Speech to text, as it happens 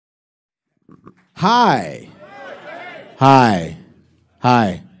Hi. Hi.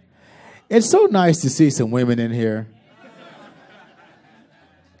 Hi. It's so nice to see some women in here.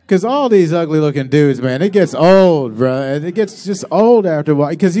 Because all these ugly-looking dudes, man, it gets old, bro. It gets just old after a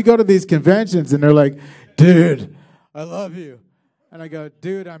while. Because you go to these conventions, and they're like, dude, I love you. And I go,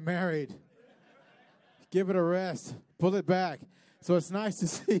 dude, I'm married. Give it a rest. Pull it back. So it's nice to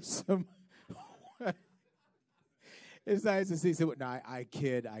see some... It's nice to see some... No, I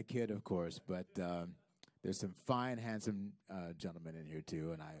kid, of course. But there's some fine, handsome gentlemen in here,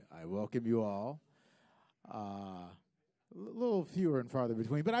 too. And I welcome you all. A little fewer and farther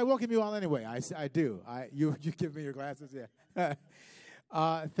between, but I welcome you all anyway. I do. You give me your glasses, yeah.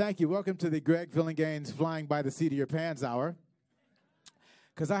 Thank you. Welcome to the Greg Phillinganes Flying by the Seat of Your Pants Hour.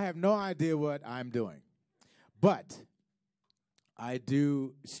 Because I have no idea what I'm doing, but I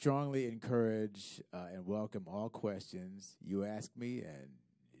do strongly encourage and welcome all questions. You ask me, and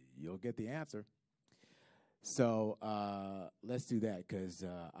you'll get the answer. So let's do that, because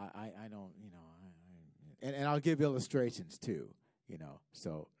I don't, you know. And I'll give illustrations, too, you know,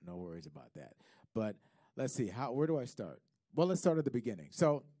 so no worries about that. But let's see, where do I start? Well, let's start at the beginning.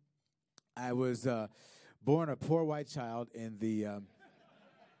 So I was born a poor white child in the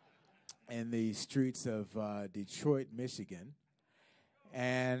streets of Detroit, Michigan.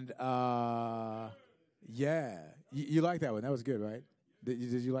 And, yeah, you like that one. That was good, right? Did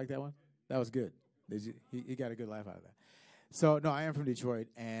you like that one? That was good. He got a good laugh out of that. So, no, I am from Detroit,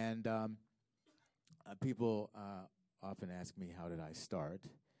 and... people often ask me, how did I start,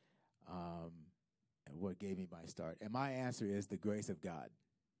 and what gave me my start. And my answer is the grace of God,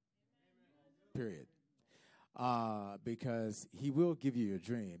 period. Because he will give you your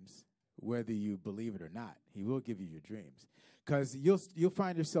dreams, whether you believe it or not. He will give you your dreams. Because you'll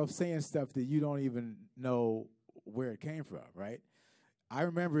find yourself saying stuff that you don't even know where it came from, right? I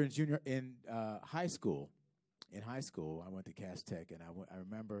remember in high school, I went to Cass Tech, and I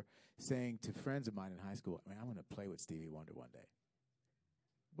remember saying to friends of mine in high school, I want to play with Stevie Wonder one day.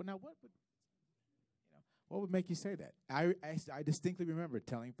 Well, now what would make you say that? I distinctly remember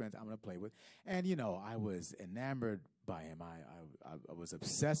telling friends I'm going to play with, and I was enamored by him. I was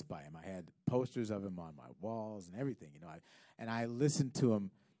obsessed by him. I had posters of him on my walls and everything. And I listened to him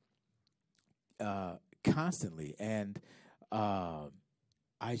constantly, and I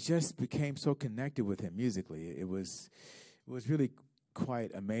just became so connected with him musically. It was really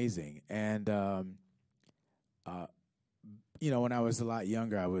quite amazing. And when I was a lot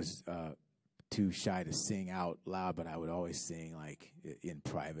younger, I was too shy to sing out loud, but I would always sing like in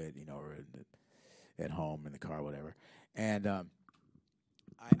private, or at home in the car, whatever. And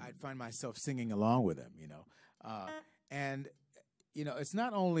I'd find myself singing along with him, and it's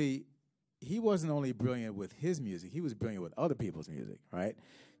not only. He wasn't only brilliant with his music; he was brilliant with other people's music, right?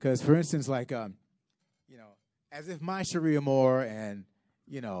 Because, for instance, like As If My Sharia Moore and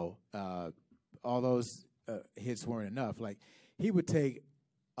all those hits weren't enough. Like, he would take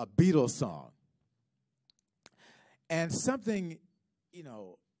a Beatles song and something,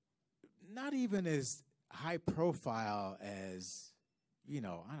 not even as high profile as I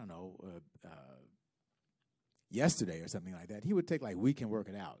don't know, Yesterday or something like that. He would take like We Can Work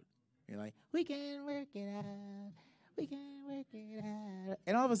It Out. Like, we can work it out, we can work it out.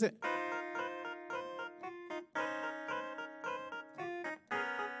 And all of a sudden,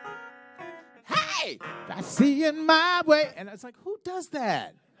 hey, I see you in my way. And it's like, who does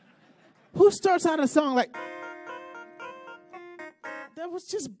that? Who starts out a song like, that was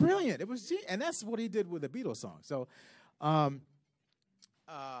just brilliant. It was, and that's what he did with the Beatles song. So,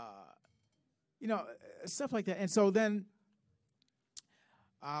 stuff like that. And so then,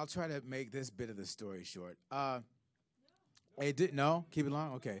 I'll try to make this bit of the story short. No? Keep it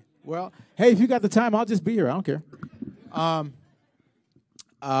long? Okay. Well, hey, if you got the time, I'll just be here. I don't care.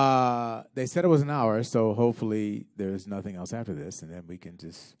 They said it was an hour, so hopefully there's nothing else after this, and then we can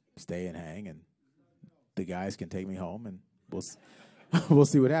just stay and hang, and the guys can take me home, and we'll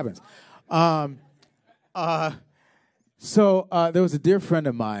see what happens. So there was a dear friend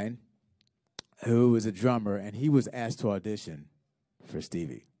of mine who was a drummer, and he was asked to audition for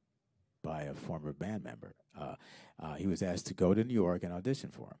Stevie by a former band member. He was asked to go to New York and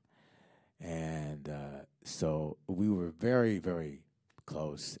audition for him. And so we were very, very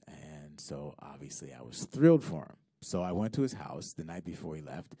close. And so obviously I was thrilled for him. So I went to his house the night before he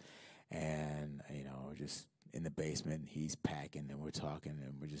left. And, just in the basement, he's packing and we're talking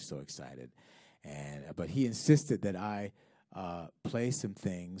and we're just so excited. But he insisted that I play some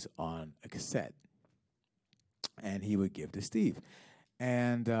things on a cassette. And he would give to Steve.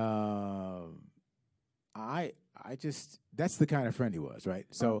 And I that's the kind of friend he was, right?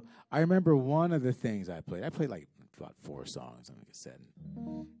 So I remember one of the things I played like about 4 songs on the cassette.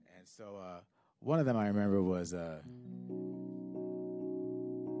 And so one of them I remember was,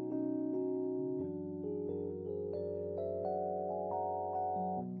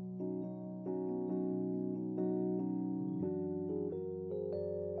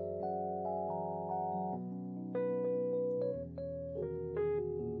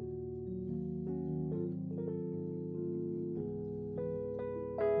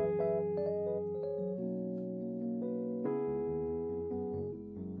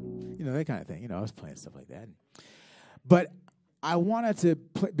 that kind of thing. I was playing stuff like that. But I wanted to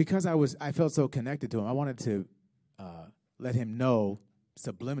play, because I felt so connected to him, I wanted to let him know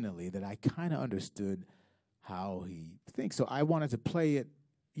subliminally that I kind of understood how he thinks. So I wanted to play it,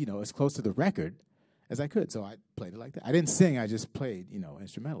 as close to the record as I could. So I played it like that. I didn't sing, I just played,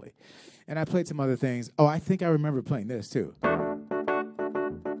 instrumentally. And I played some other things. Oh, I think I remember playing this too.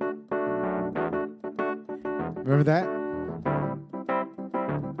 Remember that?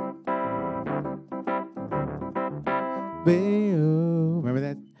 Remember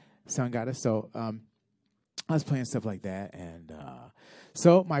that song got us? So I was playing stuff like that, and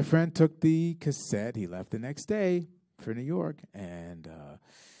so my friend took the cassette. He left the next day for New York, and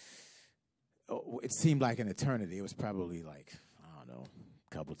it seemed like an eternity. It was probably like, I don't know,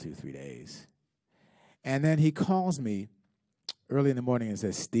 a couple, 2-3 days. And then he calls me early in the morning and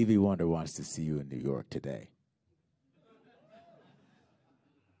says, Stevie Wonder wants to see you in New York today.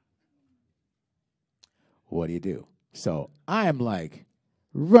 What do you do? So I am like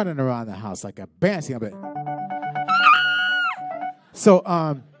running around the house like a banshee. So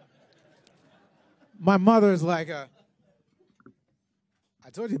my mother's like, I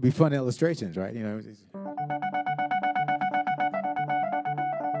told you it'd be fun illustrations, right?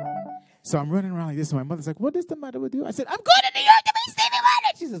 So I'm running around like this, and my mother's like, what is the matter with you? I said, I'm going to New York to meet Stevie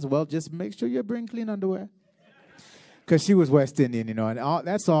Wonder. She says, well, just make sure you bring clean underwear. Because she was West Indian, and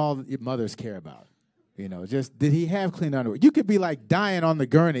that's all your mothers care about. Just did he have clean underwear? You could be like dying on the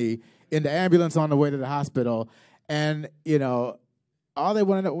gurney in the ambulance on the way to the hospital, and all they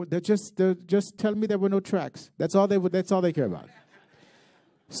want to know, they're just telling me there were no tracks. That's all they care about.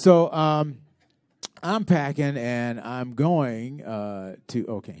 So I'm packing and I'm going to.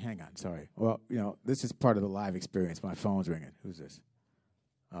 Okay, hang on. Sorry. Well, this is part of the live experience. My phone's ringing. Who's this?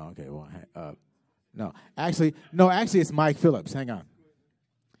 Oh, okay. Well, no, actually, it's Mike Phillips. Hang on,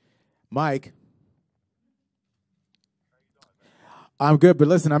 Mike. I'm good, but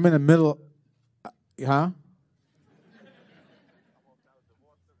listen, I'm in the middle. Huh?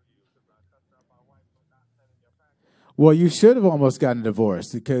 Well, you should have almost gotten a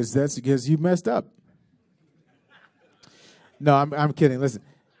divorce because you messed up. No, I'm kidding. Listen,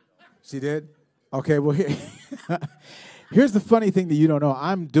 she did. Okay, well here's the funny thing that you don't know.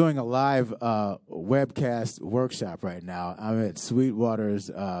 I'm doing a live webcast workshop right now. I'm at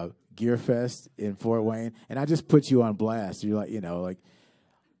Sweetwater's Gear Fest in Fort Wayne, and I just put you on blast. You're like,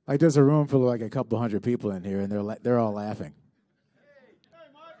 like there's a room full of like a couple hundred people in here, and they're all laughing.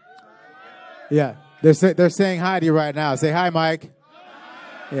 Yeah, they're saying hi to you right now. Say hi, Mike.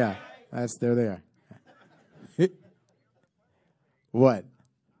 Hi. Yeah, they're there. What?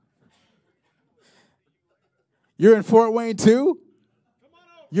 You're in Fort Wayne too?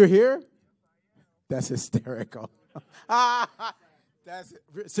 You're here? That's hysterical.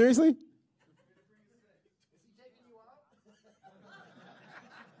 Seriously?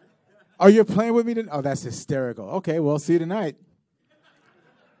 Oh, you're playing with me tonight? Oh, that's hysterical. Okay, well, see you tonight.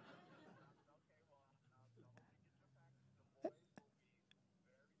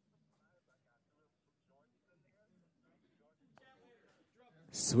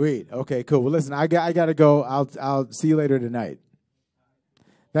 Sweet. Okay, cool. Well, listen, I got to go. I'll see you later tonight.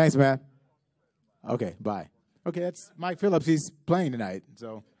 Thanks, man. Okay, bye. Okay, that's Mike Phillips. He's playing tonight,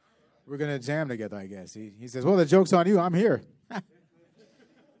 so we're gonna jam together, I guess. He says, "Well, the joke's on you. I'm here."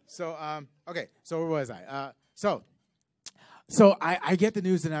 So okay. So where was I? So I get the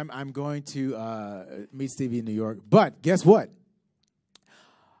news that I'm going to meet Stevie in New York. But guess what?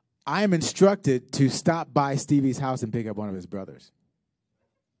 I am instructed to stop by Stevie's house and pick up one of his brothers.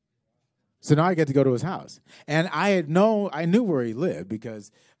 So now I get to go to his house, and I knew where he lived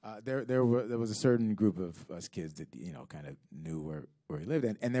because there was a certain group of us kids that kind of knew where he lived,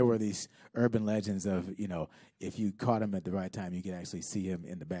 and there were these urban legends of if you caught him at the right time, you could actually see him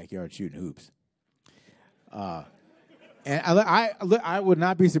in the backyard shooting hoops. And I would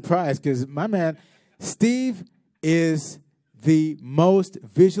not be surprised because my man Steve is the most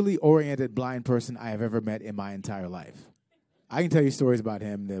visually oriented blind person I have ever met in my entire life. I can tell you stories about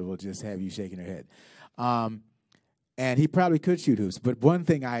him that will just have you shaking your head. And he probably could shoot hoops. But one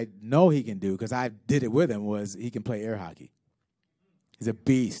thing I know he can do, because I did it with him, was he can play air hockey. He's a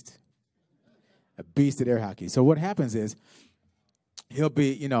beast at air hockey. So what happens is he'll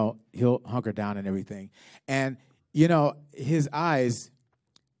be, he'll hunker down and everything. And, his eyes,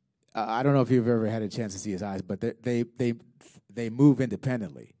 I don't know if you've ever had a chance to see his eyes, but they move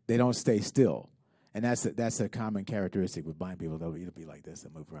independently. They don't stay still. And that's a common characteristic with blind people. They'll either be like this or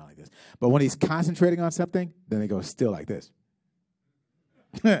move around like this. But when he's concentrating on something, then they go still like this.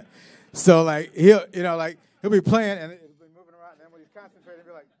 So like he'll be playing and it'll be moving around, and then when he's concentrating,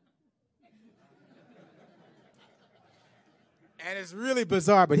 he'll be like. And it's really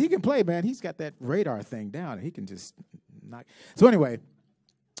bizarre, but he can play, man. He's got that radar thing down, and he can just knock. So anyway.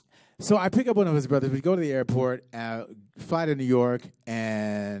 So I pick up one of his brothers. We go to the airport, fly to New York,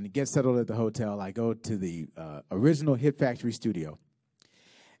 and get settled at the hotel. I go to the original Hit Factory studio.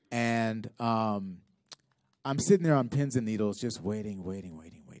 And I'm sitting there on pins and needles just waiting.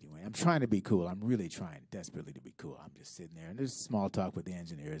 I'm trying to be cool. I'm really trying desperately to be cool. I'm just sitting there, and there's small talk with the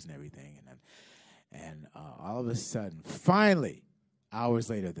engineers and everything. And all of a sudden, finally,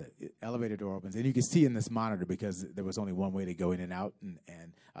 hours later, the elevator door opens, and you can see in this monitor because there was only one way to go in and out,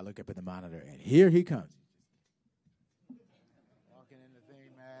 and I look up at the monitor, and here he comes. Walking in the thing,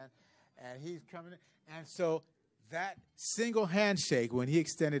 man, and he's coming in. And so that single handshake, when he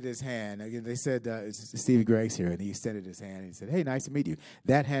extended his hand, again, they said, Stevie Greg's here, and he extended his hand, and he said, hey, nice to meet you.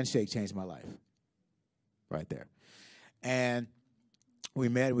 That handshake changed my life right there. And we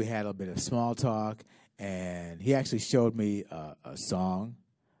met, we had a bit of small talk, and he actually showed me a song,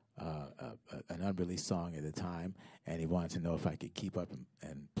 an unreleased song at the time, and he wanted to know if I could keep up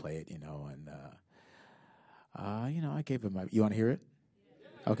and play it, and I gave him you want to hear it?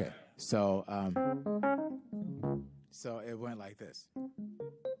 Okay, so it went like this.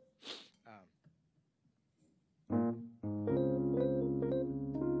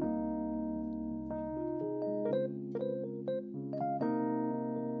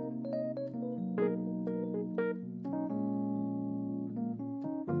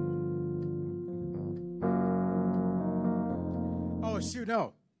 Oh, shoot,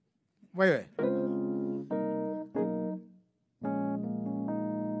 no. Wait.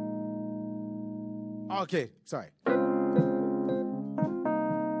 Okay, sorry.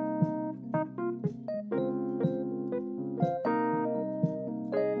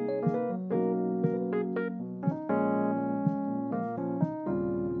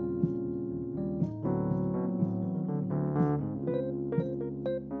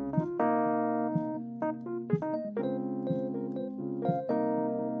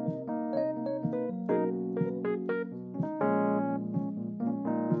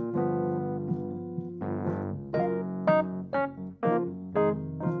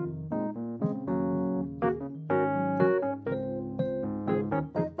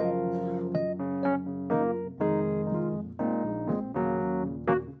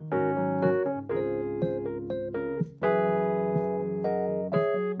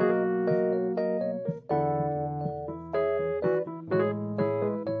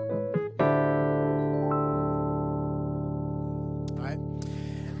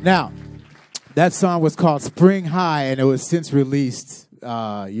 Now, that song was called Spring High, and it was since released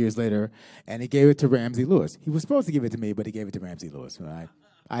years later, and he gave it to Ramsey Lewis. He was supposed to give it to me, but he gave it to Ramsey Lewis, and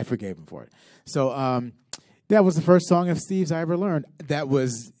I forgave him for it. So that was the first song of Steve's I ever learned that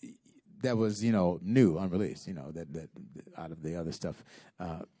was new, unreleased, that out of the other stuff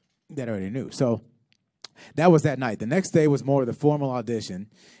that I already knew. So that was that night. The next day was more of the formal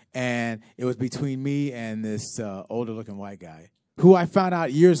audition, and it was between me and this older-looking white guy, who I found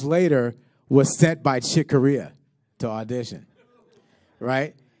out years later was sent by Chick Corea to audition,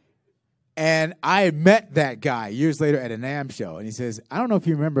 right? And I met that guy years later at a NAMM show, and he says, I don't know if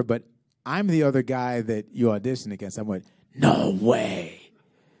you remember, but I'm the other guy that you auditioned against. I went, no way.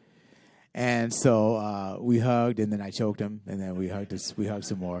 And so we hugged, and then I choked him, and then we hugged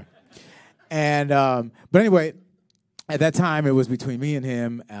some more. And but anyway, at that time, it was between me and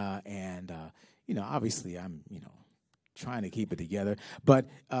him, and obviously I'm, trying to keep it together. But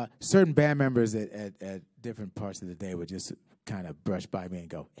certain band members at different parts of the day would just kind of brush by me and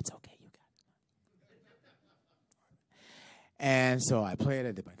go, it's okay, you got it. And so I played,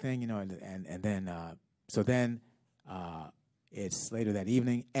 I did my thing, and then it's later that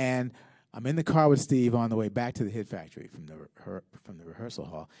evening, and I'm in the car with Steve on the way back to the Hit Factory from the rehearsal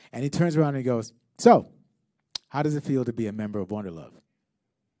hall, and he turns around and he goes, so, how does it feel to be a member of Wonderlove?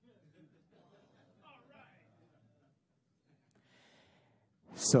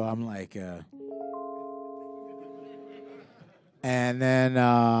 So I'm like, And then,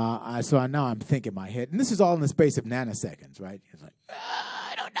 so now I'm thinking in my head, and this is all in the space of nanoseconds, right? It's like,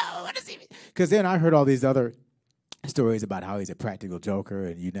 I don't know, what does he mean? Because then I heard all these other stories about how he's a practical joker,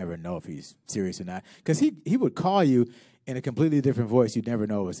 and you never know if he's serious or not. Because he would call you in a completely different voice. You'd never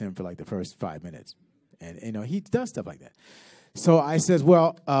know it was him for like the first 5 minutes. And, he does stuff like that. So I says,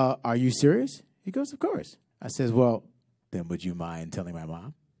 well, are you serious? He goes, of course. I says, well, then would you mind telling my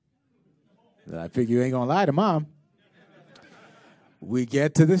mom? I figure you ain't going to lie to mom. We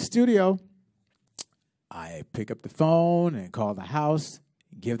get to the studio. I pick up the phone and call the house,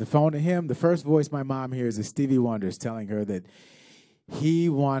 give the phone to him. The first voice my mom hears is Stevie Wonder telling her that he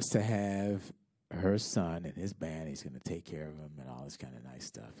wants to have her son in his band. He's going to take care of him and all this kind of nice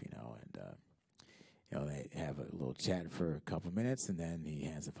stuff, And, they have a little chat for a couple minutes, and then he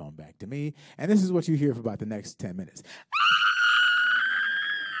hands the phone back to me. And this is what you hear for about the next 10 minutes.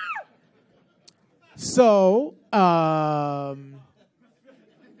 So,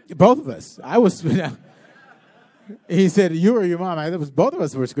 both of us. I was. He said, "You or your mom?" It was both of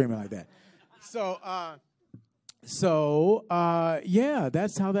us were screaming like that. So, yeah,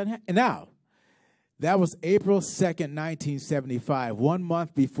 that's how that happened. Now, that was April 2nd, 1975, 1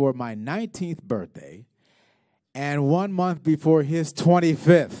 month before my 19th birthday, and 1 month before his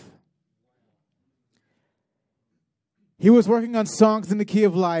 25th. He was working on Songs in the Key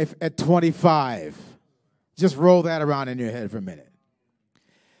of Life at 25. Just roll that around in your head for a minute.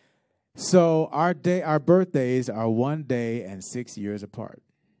 So our birthdays are 1 day and 6 years apart.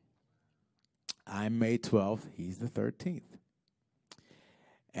 I'm May 12th. He's the 13th.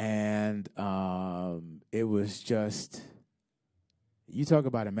 And it was just, you talk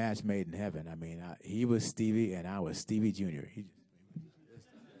about a match made in heaven. I mean, he was Stevie and I was Stevie Jr.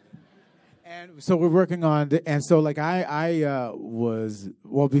 And so we're working on, and so like I was,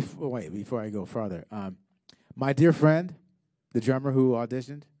 well, before I go further, my dear friend, the drummer who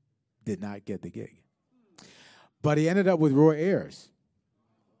auditioned, did not get the gig. But he ended up with Roy Ayers,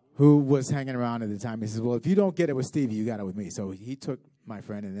 who was hanging around at the time. He says, well, if you don't get it with Stevie, you got it with me. So he took my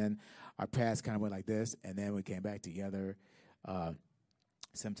friend, and then our paths kind of went like this, and then we came back together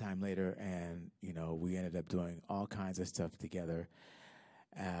sometime later, and, we ended up doing all kinds of stuff together.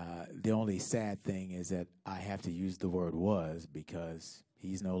 The only sad thing is that I have to use the word was because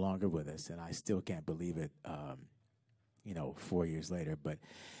he's no longer with us, and I still can't believe it, 4 years later. But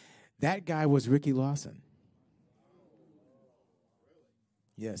that guy was Ricky Lawson.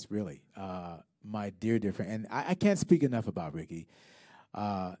 Yes, really. My dear friend. And I can't speak enough about Ricky.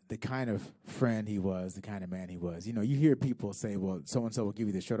 The kind of friend he was, the kind of man he was. You hear people say, well, so-and-so will give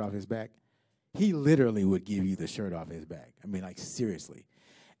you the shirt off his back. He literally would give you the shirt off his back. I mean, like, seriously.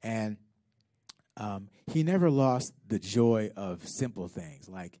 And he never lost the joy of simple things.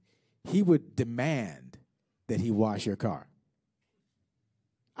 Like, he would demand that he wash your car.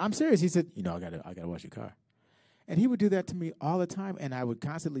 I'm serious. He said, I gotta wash your car. And he would do that to me all the time, and I would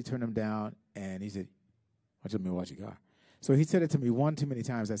constantly turn him down, and he said, why don't you let me wash your car? So he said it to me one too many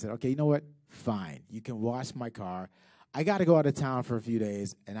times. I said, okay, you know what? Fine. You can wash my car. I got to go out of town for a few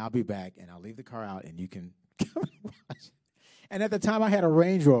days, and I'll be back, and I'll leave the car out, and you can come and wash it. And at the time, I had a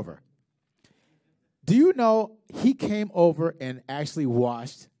Range Rover. Do you know he came over and actually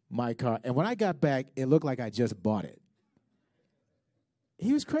washed my car? And when I got back, it looked like I just bought it.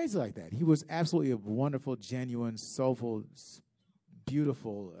 He was crazy like that. He was absolutely a wonderful, genuine, soulful,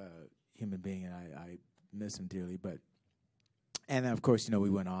 beautiful human being, and I miss him dearly. And of course, we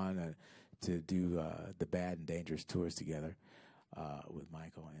went on to do the Bad and Dangerous tours together with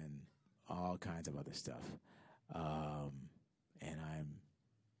Michael and all kinds of other stuff. And I'm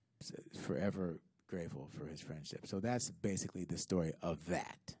forever grateful for his friendship. So that's basically the story of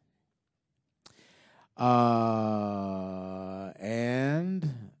that. And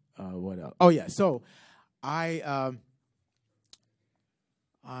what else? Oh yeah. So I'm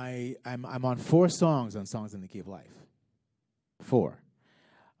on 4 songs on Songs in the Key of Life. 4.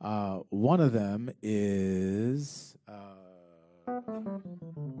 One of them is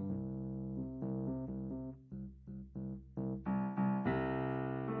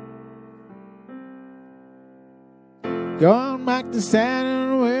going back to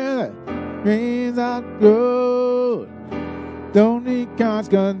Saturn where the dreams are good. Don't need cars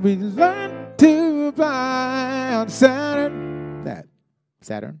 'cause we learn to fly on Saturn.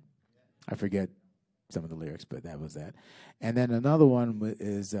 Saturn. I forget some of the lyrics, but that was that. And then another one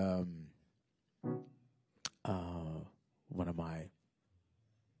is one of my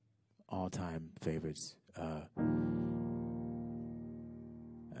all-time favorites.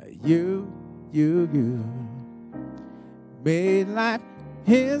 You made life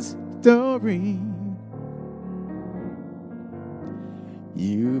history.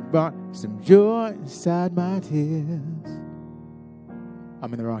 You brought some joy inside my tears.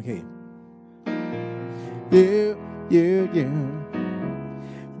 I'm in the wrong key. You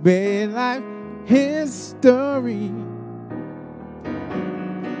made life history.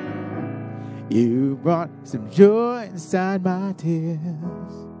 You brought some joy inside my tears.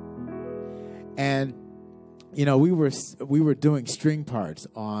 And you know, we were doing string parts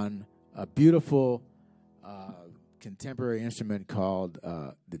on a beautiful contemporary instrument called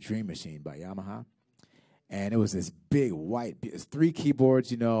the Dream Machine by Yamaha, and it was this big white, it's 3 keyboards,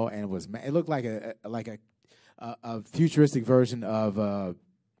 you know, and it looked like a futuristic version of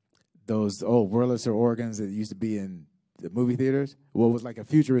those old Wurlitzer organs that used to be in the movie theaters. Well, it was like a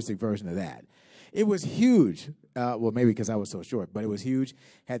futuristic version of that. It was huge. Well, maybe because I was so short, but it was huge.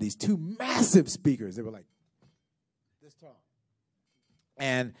 Had these 2 massive speakers. They were like this tall.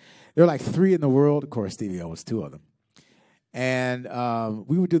 And there were like 3 in the world. Of course, Stevie owns 2 of them. And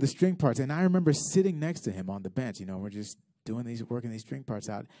we would do the string parts. And I remember sitting next to him on the bench. You know, we're just working these string parts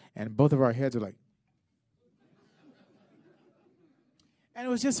out. And both of our heads were like. And it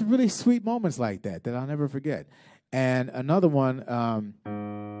was just really sweet moments like that I'll never forget. And another one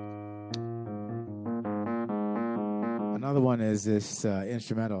is this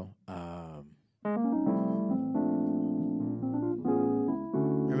instrumental.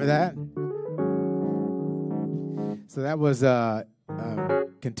 Remember that? So that was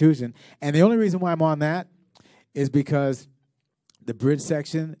Contusion. And the only reason why I'm on that is because the bridge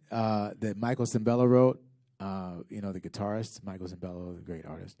section that Michael Cimbello wrote, you know, the guitarist, Michael Cimbello, the great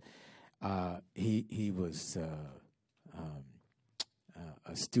artist, he was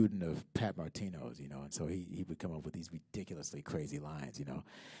a student of Pat Martino's, you know, and so he would come up with these ridiculously crazy lines, you know.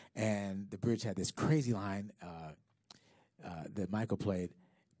 And the bridge had this crazy line that Michael played,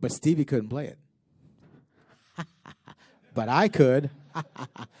 but Stevie couldn't play it. But I could.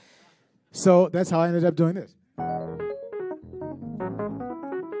 So that's how I ended up doing this.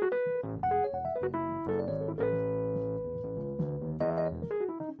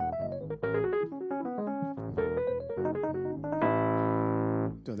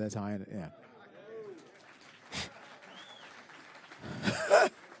 So that's how I ended, yeah.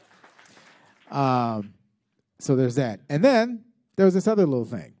 So there's that. And then there was this other little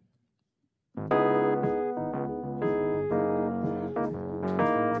thing.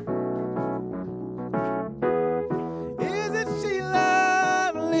 Isn't she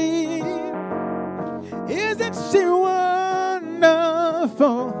lovely? Isn't she wonderful?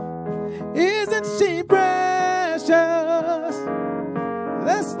 Isn't she precious?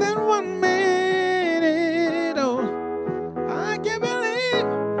 Less than 1 minute. Oh, I can't believe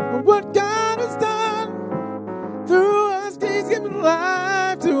what God has done through us. He's given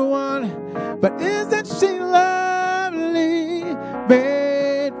life to one. But isn't she lovely?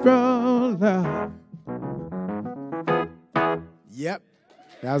 Made from love. Yep,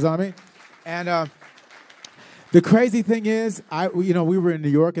 that was on me. And the crazy thing is, we were in New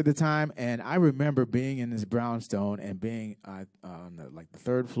York at the time, and I remember being in this brownstone and being on the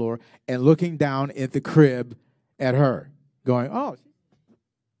 3rd floor and looking down at the crib at her, going, "Oh."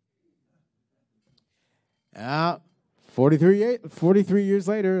 43 years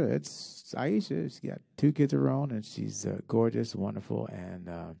later, it's Aisha. She's got 2 kids of her own, and she's gorgeous, wonderful, and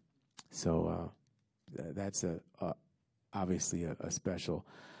so that's obviously a special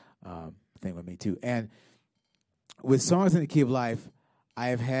thing with me too. And with Songs in the Key of Life, I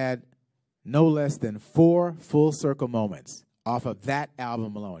have had no less than 4 full circle moments off of that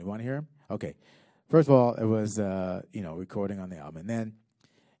album alone. You want to hear them? Okay. First of all, it was recording on the album, and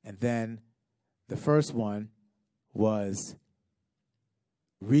then the first one was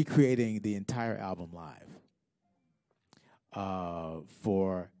recreating the entire album live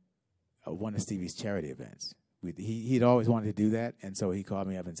for one of Stevie's charity events. He'd always wanted to do that, and so he called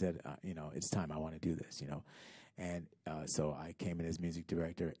me up and said, it's time, I want to do this, you know. And so I came in as music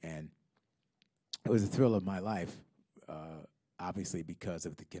director, and it was a thrill of my life, obviously because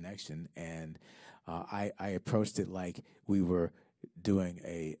of the connection. And I approached it like we were doing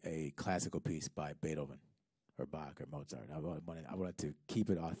a classical piece by Beethoven or Bach or Mozart. I wanted to keep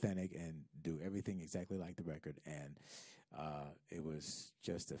it authentic and do everything exactly like the record. And it was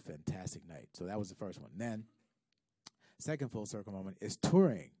just a fantastic night. So that was the first one. Then, second full circle moment is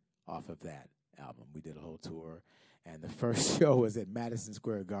touring off of that album. We did a whole tour, and the first show was at Madison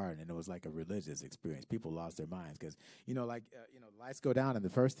Square Garden, and it was like a religious experience. People lost their minds because, lights go down, and the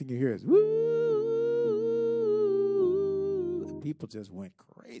first thing you hear is woo, and people just went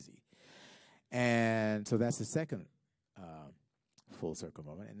crazy. And so that's the second full circle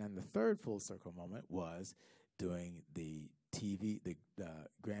moment. And then the third full circle moment was doing the the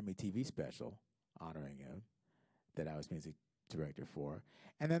Grammy TV special honoring him that I was music director for.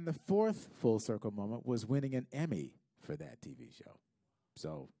 And then the fourth full circle moment was winning an Emmy for that TV show.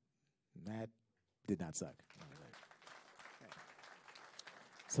 So that did not suck.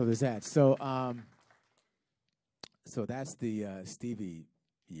 So there's that. So so that's the Stevie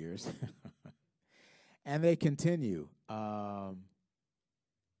years. And they continue. You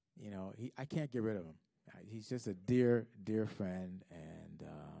know, I can't get rid of him. He's just a dear, dear friend and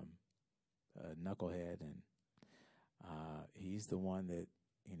a knucklehead, and he's the one that,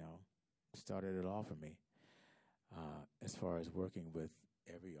 you know, started it all for me as far as working with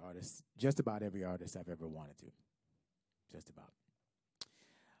every artist, just about every artist I've ever wanted to. Just about.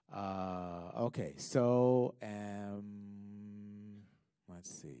 Okay, so let's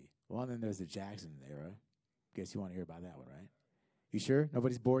see. Well, then there's the Jackson era. Guess you want to hear about that one, right? You sure?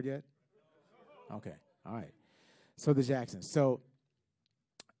 Nobody's bored yet? Okay, all right. So the Jacksons. So,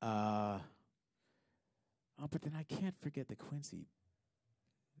 but then I can't forget the Quincy.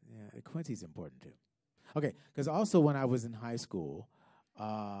 Yeah, the Quincy's important too. Okay, because also when I was in high school,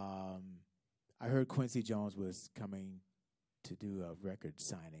 I heard Quincy Jones was coming to do a record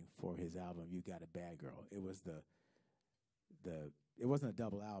signing for his album "You Got a Bad Girl." It was it wasn't a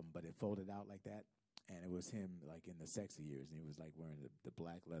double album, but it folded out like that, and it was him like in the sexy years, and he was like wearing the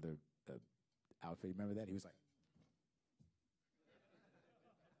black leather outfit. You remember that? He was like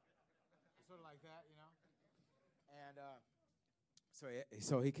sort of like that, you know. And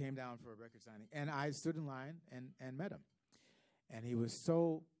so he came down for a record signing, and I stood in line and met him, and he was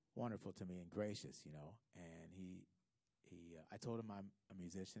so wonderful to me and gracious, you know. And I told him I'm a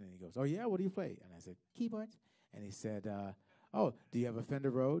musician, and he goes, "Oh yeah, what do you play?" And I said, "Keyboards." And he said, "Oh, do you have a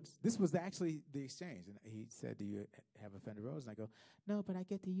Fender Rhodes?" This was actually the exchange, and he said, "Do you have a Fender Rhodes?" And I go, "No, but I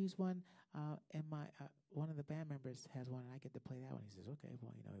get to use one, and my one of the band members has one, and I get to play that one." He says, "Okay,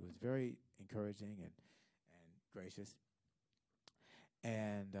 well, you know," it was very encouraging and gracious.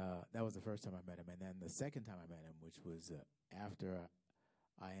 And that was the first time I met him. And then the second time I met him, which was after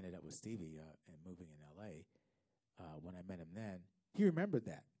I ended up with Stevie and moving in L.A., when I met him then, he remembered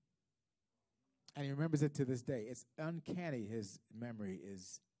that. And he remembers it to this day. It's uncanny. His memory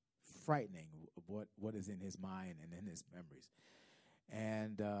is frightening, what is in his mind and in his memories.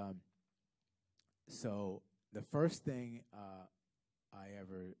 And so the first thing I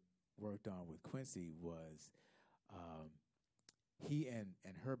ever worked on with Quincy was he and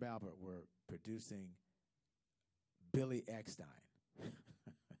Herb Alpert were producing Billy Eckstine.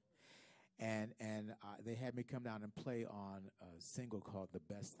 and they had me come down and play on a single called "The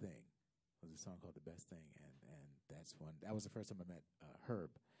Best Thing." It was a song called "The Best Thing," and that was the first time I met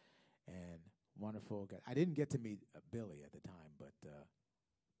Herb, and wonderful guy. I didn't get to meet Billy at the time, but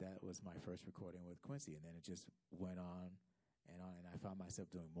that was my first recording with Quincy, and then it just went on, and I found myself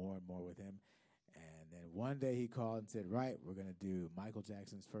doing more and more with him. And then one day he called and said, "Right, we're going to do Michael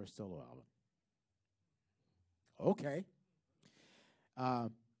Jackson's first solo album." Okay.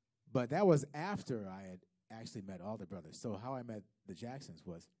 But that was after I had actually met all the brothers. So how I met the Jacksons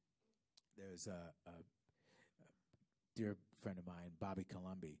was there's a dear friend of mine, Bobby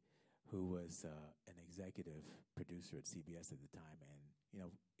Columbi, who was an executive producer at CBS at the time. And, you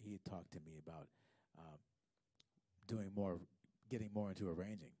know, he had talked to me about getting more into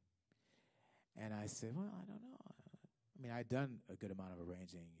arranging. And I said, well, I don't know. I mean, I'd done a good amount of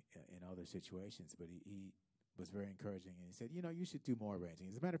arranging in other situations, but he was very encouraging, and he said, you know, you should do more arranging.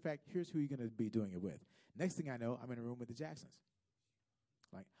 As a matter of fact, here's who you're going to be doing it with. Next thing I know, I'm in a room with the Jacksons.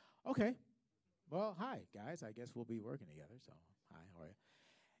 Like, okay, well, hi, guys. I guess we'll be working together, so hi, how are you?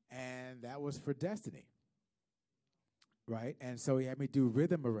 And that was for Destiny, right? And so he had me do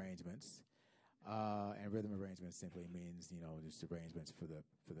rhythm arrangements, and rhythm arrangements simply means, you know, just arrangements for the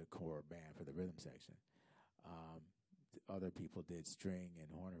core band, for the rhythm section. Other people did string and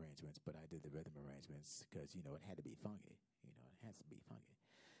horn arrangements, but I did the rhythm arrangements because, you know, it had to be funky. You know, it has to be funky.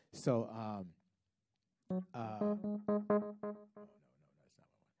 So, no, that's not what I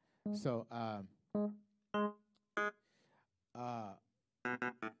want. So,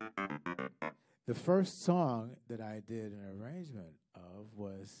 the first song that I did an arrangement of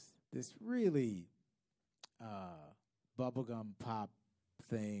was this really bubblegum pop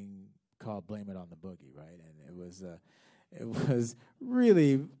thing called "Blame It on the Boogie," right? And it was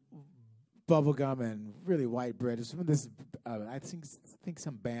really bubblegum and really white bread. It's from this, I think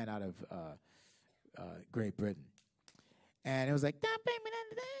some band out of Great Britain. And it was like, don't blame it on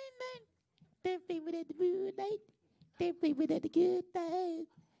the night, don't blame it on the moonlight, don't blame it on the good night,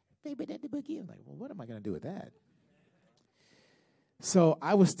 blame it on the boogie. I'm like, well, what am I going to do with that? So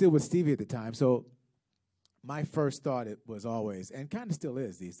I was still with Stevie at the time. So my first thought it was always, and kind of still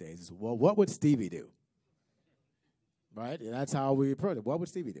is these days, is, well, what would Stevie do? Right? And that's how we approach it. What would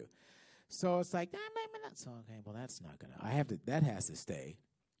Stevie do? So it's like, maybe not. So, okay, well, that's not going to, that has to stay.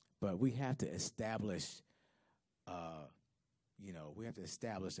 But we have to establish, we have to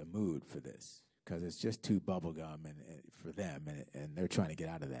establish a mood for this because it's just too bubblegum and for them, and they're trying to get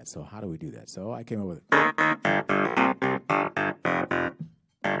out of that. So how do we do that? So I came up with it.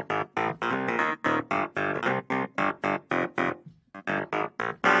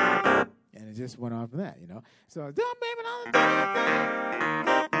 And it just went on from that, So, don't baby, all the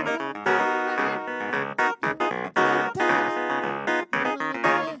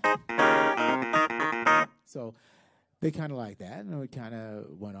So they kind of like that, and we kind of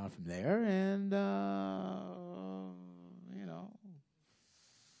went on from there, and, on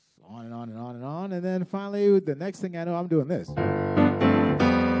and on and on and on. And then finally, the next thing I know, I'm doing this.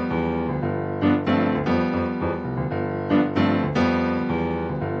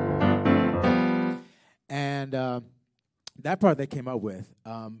 And that part they came up with,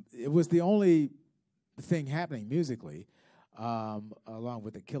 it was the only thing happening musically, along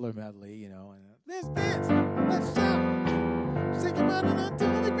with the killer medley, and let's dance, let's shout, shake your body to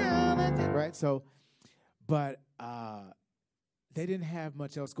the ground, right? So, but they didn't have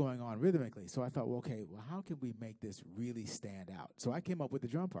much else going on rhythmically. So I thought, well, okay, how can we make this really stand out? So I came up with the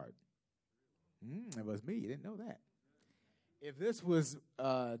drum part. It was me. You didn't know that. If this was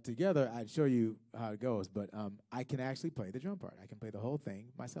together, I'd show you how it goes. But I can actually play the drum part. I can play the whole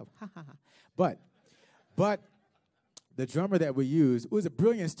thing myself. But the drummer that we used was a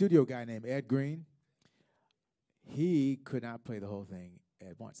brilliant studio guy named Ed Green. He could not play the whole thing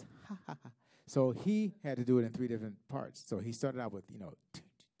at once. So he had to do it in 3 different parts. So he started out with,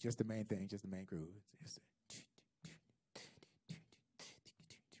 just the main thing, just the main groove.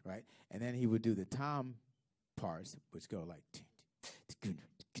 Right? And then he would do the tom parts, which go like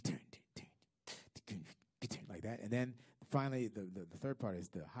like that. And then finally, the third part is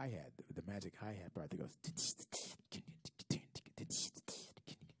the hi-hat, the magic hi-hat part that goes.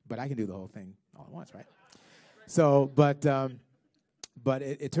 But I can do the whole thing all at once, right? So, but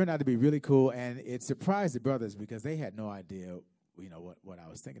it turned out to be really cool, and it surprised the brothers because they had no idea, what I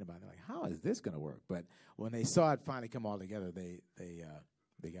was thinking about. They're like, how is this going to work? But when they saw it finally come all together, they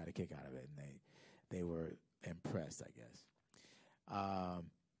got a kick out of it, and they were impressed, I guess.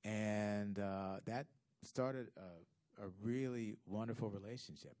 And that started a really wonderful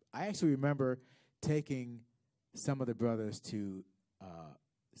relationship. I actually remember taking some of the brothers to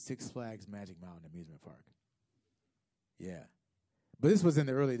Six Flags Magic Mountain Amusement Park. Yeah. But this was in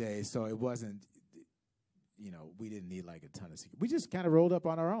the early days, so it wasn't, we didn't need like a ton of security. We just kind of rolled up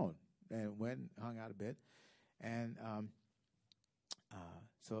on our own and went and hung out a bit. And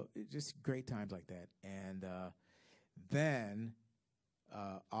so just great times like that. And then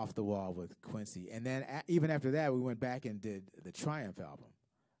Off the Wall with Quincy. And then even after that, we went back and did the Triumph album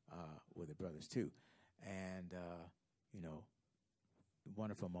with the brothers too. And,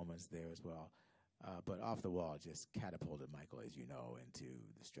 wonderful moments there as well. But Off the Wall just catapulted Michael, as you know, into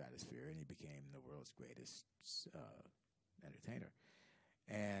the stratosphere, and he became the world's greatest entertainer.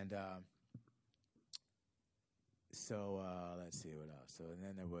 And so let's see what else. So and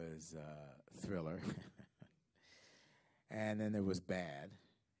then there was Thriller, and then there was Bad,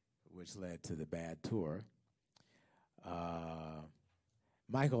 which led to the Bad tour.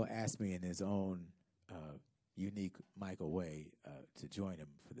 Michael asked me in his own unique Michael way to join him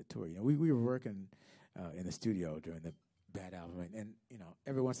for the tour. We were working in the studio during the Bad album, and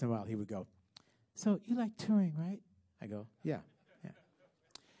every once in a while he would go, "So you like touring, right?" I go, "Yeah."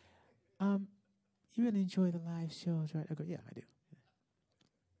 You really enjoy the live shows, right? I go, "Yeah, I do."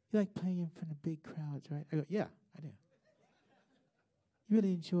 You like playing in front of big crowds, right? I go, "Yeah, I do." You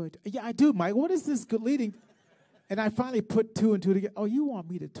really enjoy it? Yeah, I do, Mike. What is this leading? And I finally put 2 and 2 together. Oh, you want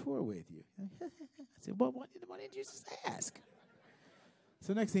me to tour with you? I said, well, why didn't you just ask?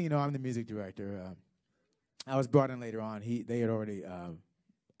 So next thing you know, I'm the music director. I was brought in later on. They had already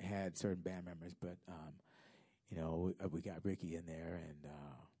had certain band members, but we got Ricky in there, and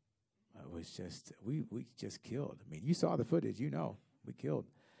it was just we just killed. I mean, you saw the footage. We killed.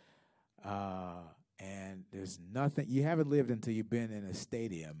 And there's nothing you haven't lived until you've been in a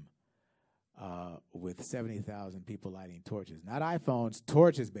stadium with 70,000 people lighting torches, not iPhones,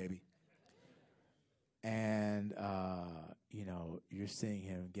 torches, baby. And you're seeing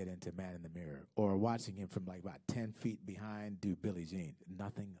him get into Man in the Mirror, or watching him from like about 10 feet behind do Billie Jean.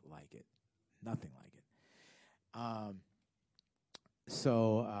 Nothing like it. Nothing like it.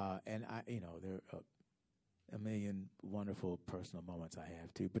 And I, there, a million wonderful personal moments I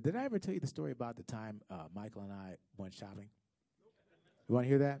have too. But did I ever tell you the story about the time Michael and I went shopping? You want to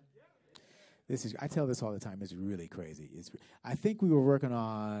hear that? I tell this all the time. It's really crazy. I think we were working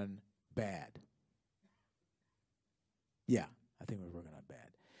on Bad. Yeah, I think we were working on Bad.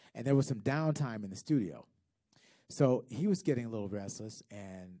 And there was some downtime in the studio. So he was getting a little restless,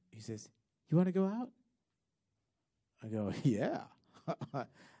 and he says, "You want to go out?" I go, "Yeah."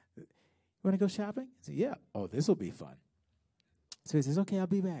 "You want to go shopping?" I said, "Yeah." "Oh, this will be fun." So he says, "Okay, I'll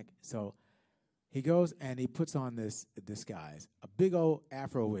be back." So he goes and he puts on this disguise, a big old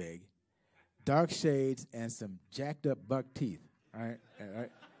afro wig, dark shades, and some jacked up buck teeth. All right, all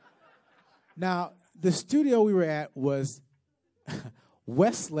right. Now, the studio we were at was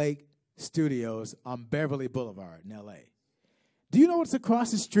Westlake Studios on Beverly Boulevard in L.A. Do you know what's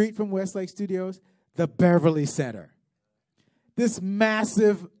across the street from Westlake Studios? The Beverly Center. This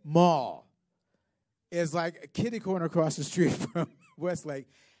massive mall is like a kitty corner across the street from Westlake.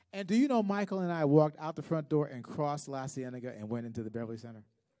 And do you know Michael and I walked out the front door and crossed La Cienega and went into the Beverly Center?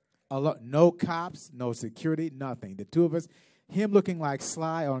 No cops, no security, nothing. The two of us, him looking like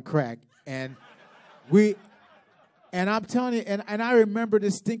Sly on crack, and and I'm telling you, and I remember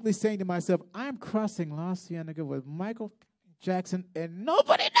distinctly saying to myself, I'm crossing La Cienega with Michael Jackson, and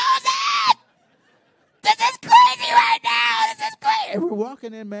nobody knows it! This is crazy right now! This is crazy! And we're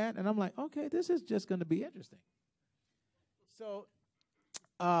walking in, man, and I'm like, okay, this is just going to be interesting. So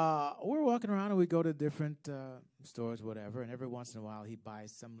we're walking around, and we go to different stores, whatever, and every once in a while he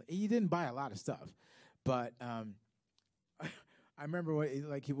buys some. He didn't buy a lot of stuff, but I remember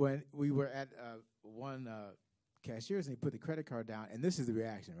when we were at one cashier's, and he put the credit card down, and this is the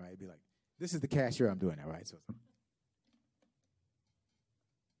reaction, right? He'd be like, "This is the cashier, I'm doing that, right?"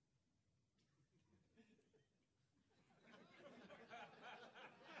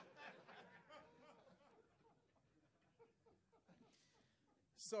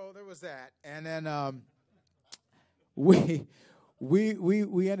 So there was that, and then we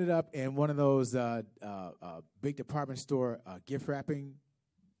ended up in one of those big department store gift wrapping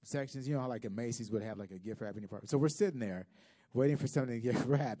sections. You know how like a Macy's would have like a gift wrapping department. So we're sitting there waiting for something to get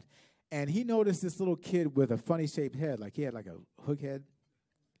wrapped, and he noticed this little kid with a funny shaped head, like he had like a hook head,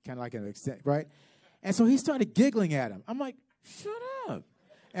 kind of like an extent, right? And so he started giggling at him. I'm like, "Shut up!"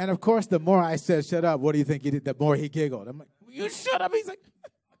 And of course, the more I said, "Shut up," what do you think he did? The more he giggled. I'm like, "You shut up!" He's like,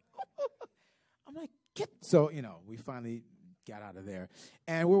 I'm like, "Get!" So we finally got out of there,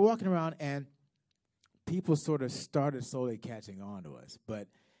 and we're walking around, and people sort of started slowly catching on to us, but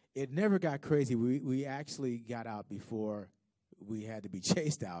it never got crazy. We actually got out before we had to be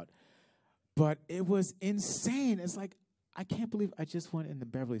chased out, but it was insane. It's like, I can't believe I just went in the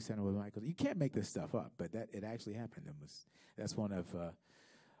Beverly Center with Michael. You can't make this stuff up, but it actually happened. That's one of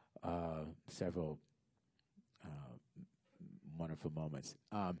several wonderful moments.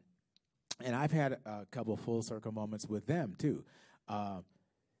 And I've had a couple full circle moments with them too.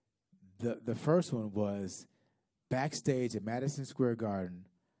 The first one was backstage at Madison Square Garden,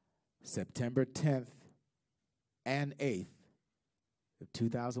 September 10th and 8th of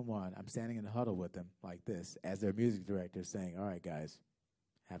 2001. I'm standing in the huddle with them like this as their music director saying, "All right, guys,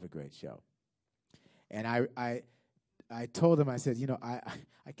 have a great show." And I told them, I said,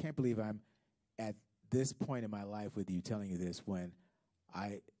 I can't believe I'm at this point in my life with you, telling you this, when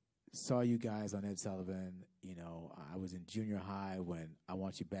I saw you guys on Ed Sullivan. I was in junior high when I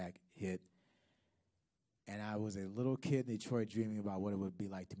Want You Back hit. And I was a little kid in Detroit dreaming about what it would be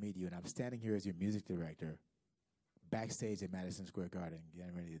like to meet you. And I'm standing here as your music director, backstage at Madison Square Garden,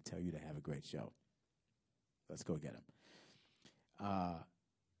 getting ready to tell you to have a great show. Let's go get them.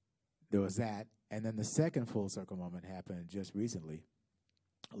 There was that. And then the second full circle moment happened just recently,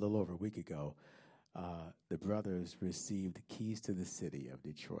 a little over a week ago. The brothers received the keys to the city of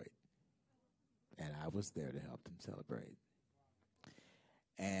Detroit. And I was there to help them celebrate.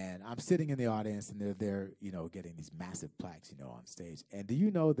 And I'm sitting in the audience, and they're there, getting these massive plaques, on stage. And do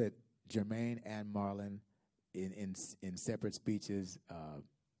you know that Jermaine and Marlon, in separate speeches,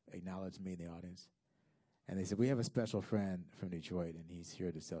 acknowledged me in the audience? And they said, "We have a special friend from Detroit, and he's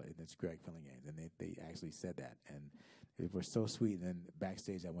here to celebrate. That's Greg Phillinganes." And they actually said that. And it was so sweet. And then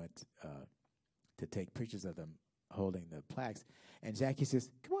backstage, I went to take pictures of them holding the plaques. And Jackie says,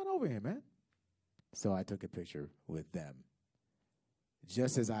 "Come on over here, man." So I took a picture with them,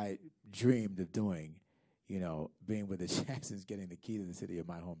 just as I dreamed of doing, being with the Jacksons, getting the key to the city of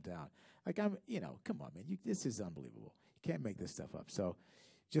my hometown. Like, come on, man. This is unbelievable. You can't make this stuff up. So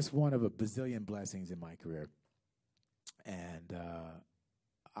just one of a bazillion blessings in my career. And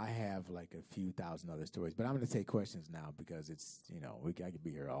I have like a few thousand other stories. But I'm going to take questions now because it's, I could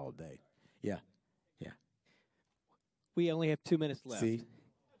be here all day. Yeah. We only have 2 minutes left. See?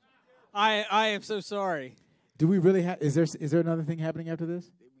 I am so sorry. Do we really have? Is there another thing happening after this?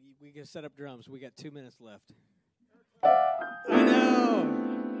 We can set up drums. We got 2 minutes left. I know.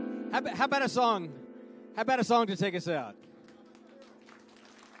 How about a song? How about a song to take us out?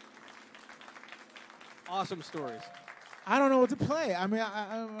 Awesome stories. I don't know what to play. I mean,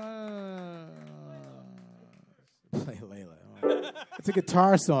 play Layla. It's a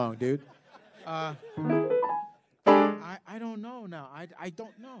guitar song, dude. I don't know now. I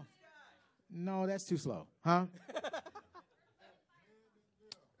don't know. No, that's too slow, huh?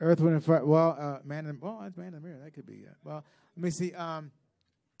 Earth, Wind, and Fire. Well, it's Man in the Mirror. That could be. Well, let me see. Oh,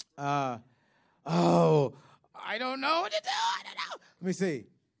 I don't know what to do. I don't know. Let me see.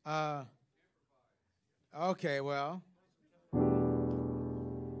 Okay, well.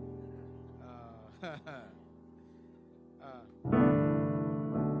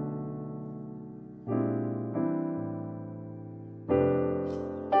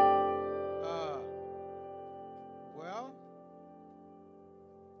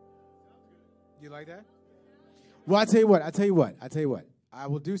 You like that? Well, I tell you what. I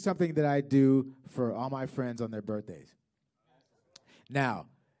will do something that I do for all my friends on their birthdays. Now,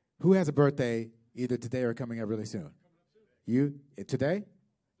 who has a birthday either today or coming up really soon? You? Today?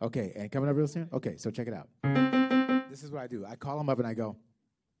 Okay, and coming up real soon? Okay, so check it out. This is what I do. I call them up and I go.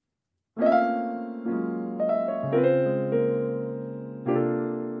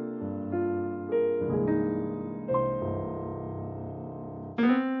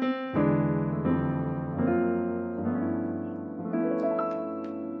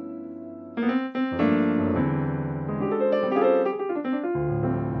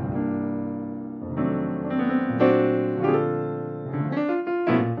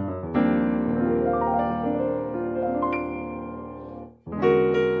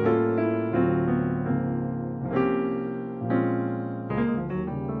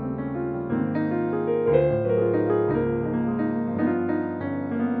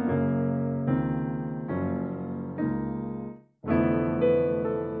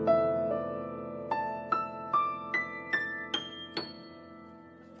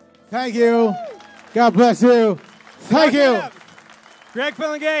 Thank you. God bless you. Thank you. Greg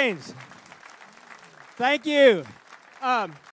Phillinganes. Thank you.